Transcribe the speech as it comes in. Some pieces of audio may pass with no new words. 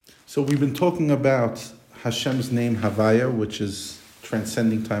So we've been talking about Hashem's name Havaya, which is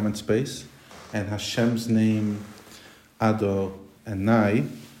transcending time and space, and Hashem's name Ado and Nai,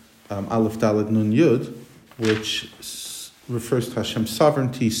 Aleph Dalet Nun Yud, which refers to Hashem's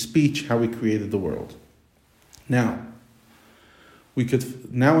sovereignty, speech, how He created the world. Now, we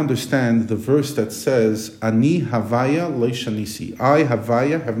could now understand the verse that says, Ani Havaya lo shanisi. I,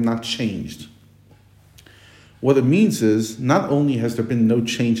 Havaya, have not changed. What it means is, not only has there been no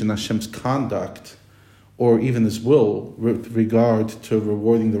change in Hashem's conduct, or even His will with regard to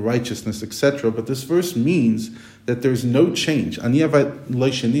rewarding the righteousness, etc., but this verse means that there's no change. Ani Havaya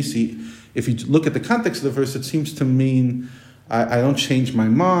lo shanisi. If you look at the context of the verse, it seems to mean, I don't change my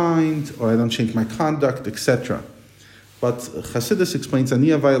mind, or I don't change my conduct, etc. But Chassidus explains, Ani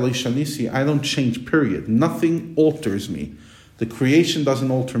Havaya lo shanisi, I don't change, period. Nothing alters me. The creation doesn't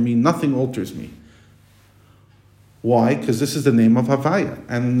alter me, nothing alters me. Why? Because this is the name of Havaya.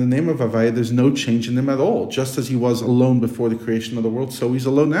 And in the name of Havaya, there's no change in Him at all. Just as He was alone before the creation of the world, so He's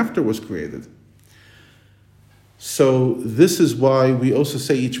alone after it was created. So this is why we also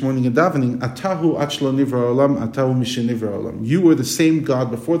say each morning in davening, Atahu achlo nivra olam, Atahu mishin nivra olam. You are the same God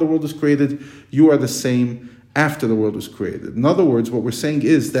before the world was created. You are the same after the world was created. In other words, what we're saying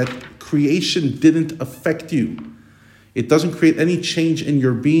is that creation didn't affect you. It doesn't create any change in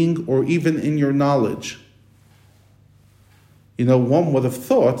your being or even in your knowledge. You know, one would have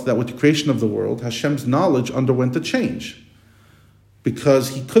thought that with the creation of the world, Hashem's knowledge underwent a change, because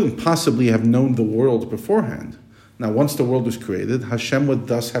He couldn't possibly have known the world beforehand. Now, once the world was created, Hashem would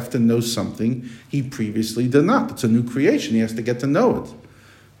thus have to know something He previously did not. It's a new creation. He has to get to know it.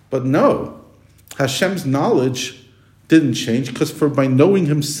 But no, Hashem's knowledge didn't change, because by knowing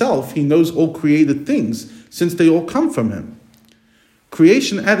Himself, He knows all created things, since they all come from Him.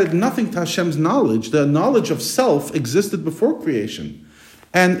 Creation added nothing to Hashem's knowledge. The knowledge of self existed before creation.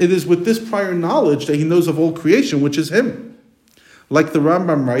 And it is with this prior knowledge that He knows of all creation, which is Him. Like the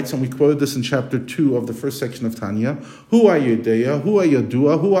Rambam writes, and we quoted this in chapter 2 of the first section of Tanya, Hu ha-yedeya, hu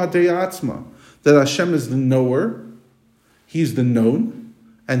ha-yadua, hu ha-deya atzma. That Hashem is the knower, He's the known,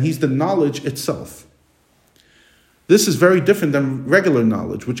 and He's the knowledge itself. This is very different than regular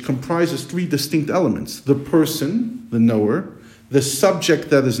knowledge, which comprises three distinct elements: the person, the knower, the subject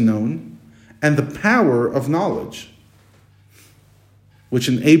that is known, and the power of knowledge, which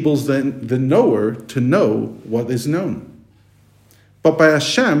enables the knower to know what is known. But by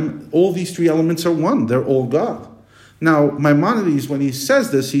Hashem, all these three elements are one. They're all God. Now, Maimonides, when he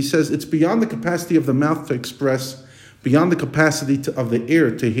says this, he says it's beyond the capacity of the mouth to express, beyond the capacity of the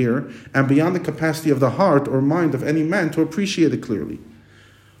ear to hear, and beyond the capacity of the heart or mind of any man to appreciate it clearly.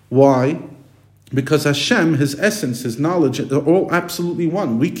 Why? Because Hashem, His essence, His knowledge, are all absolutely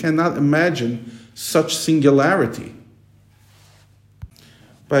one. We cannot imagine such singularity.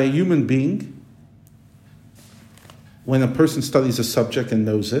 By a human being, when a person studies a subject and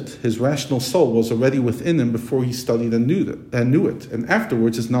knows it, his rational soul was already within him before he studied and knew it. And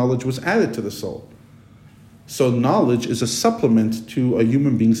afterwards, his knowledge was added to the soul. So knowledge is a supplement to a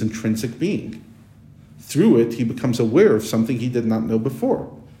human being's intrinsic being. Through it, he becomes aware of something he did not know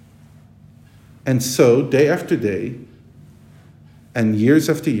before. And so, day after day, and years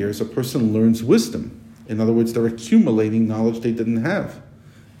after years, a person learns wisdom. In other words, they're accumulating knowledge they didn't have.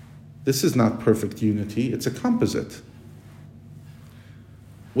 This is not perfect unity, it's a composite.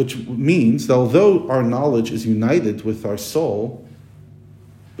 Which means that although our knowledge is united with our soul,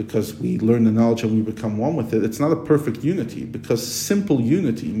 because we learn the knowledge and we become one with it, it's not a perfect unity, because simple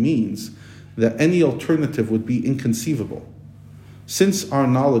unity means that any alternative would be inconceivable. Since our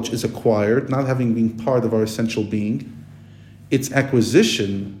knowledge is acquired, not having been part of our essential being, its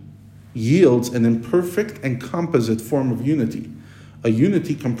acquisition yields an imperfect and composite form of unity, a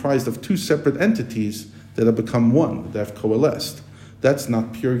unity comprised of two separate entities that have become one, that have coalesced. That's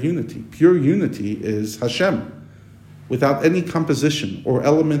not pure unity. Pure unity is Hashem, without any composition or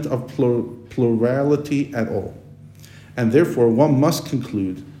element of plurality at all. And therefore, one must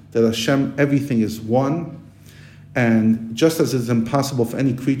conclude that Hashem, everything is one. And just as it's impossible for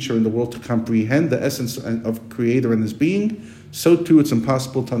any creature in the world to comprehend the essence of Creator and His being, so too it's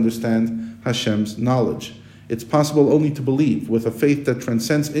impossible to understand Hashem's knowledge. It's possible only to believe, with a faith that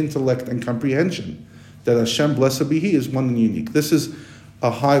transcends intellect and comprehension, that Hashem, blessed be He, is one and unique. This is a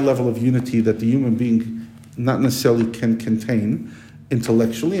high level of unity that the human being not necessarily can contain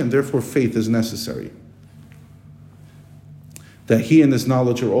intellectually, and therefore faith is necessary. That He and His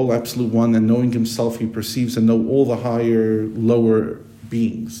knowledge are all absolute one, and knowing Himself, He perceives and knows all the higher, lower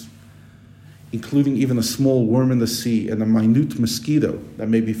beings, including even a small worm in the sea and a minute mosquito that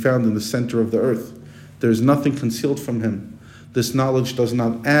may be found in the center of the earth. There is nothing concealed from Him. This knowledge does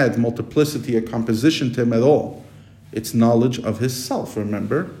not add multiplicity or composition to him at all. It's knowledge of his self,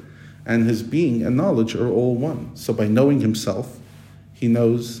 remember? And his being and knowledge are all one. So by knowing himself, he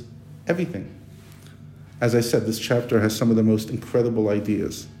knows everything. As I said, this chapter has some of the most incredible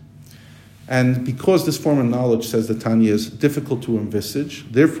ideas. And because this form of knowledge, says the Tanya, is difficult to envisage,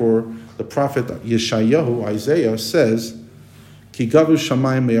 therefore the prophet Yeshayahu, Isaiah, says, Ki gavu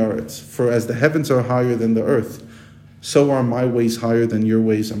shamayim me'aretz, for as the heavens are higher than the earth, so are my ways higher than your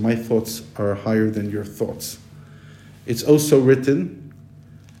ways, and my thoughts are higher than your thoughts. It's also written,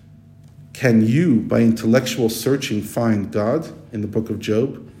 can you, by intellectual searching, find God? In the book of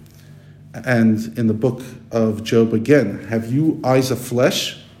Job. And in the book of Job again, have you eyes of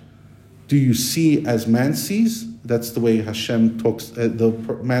flesh? Do you see as man sees? That's the way Hashem talks, the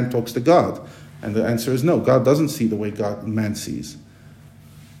man talks to God. And the answer is no, God doesn't see the way man sees.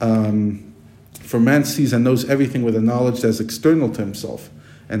 For man sees and knows everything with a knowledge that is external to himself,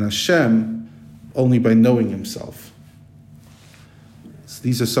 and Hashem only by knowing himself. So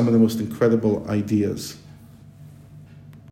these are some of the most incredible ideas.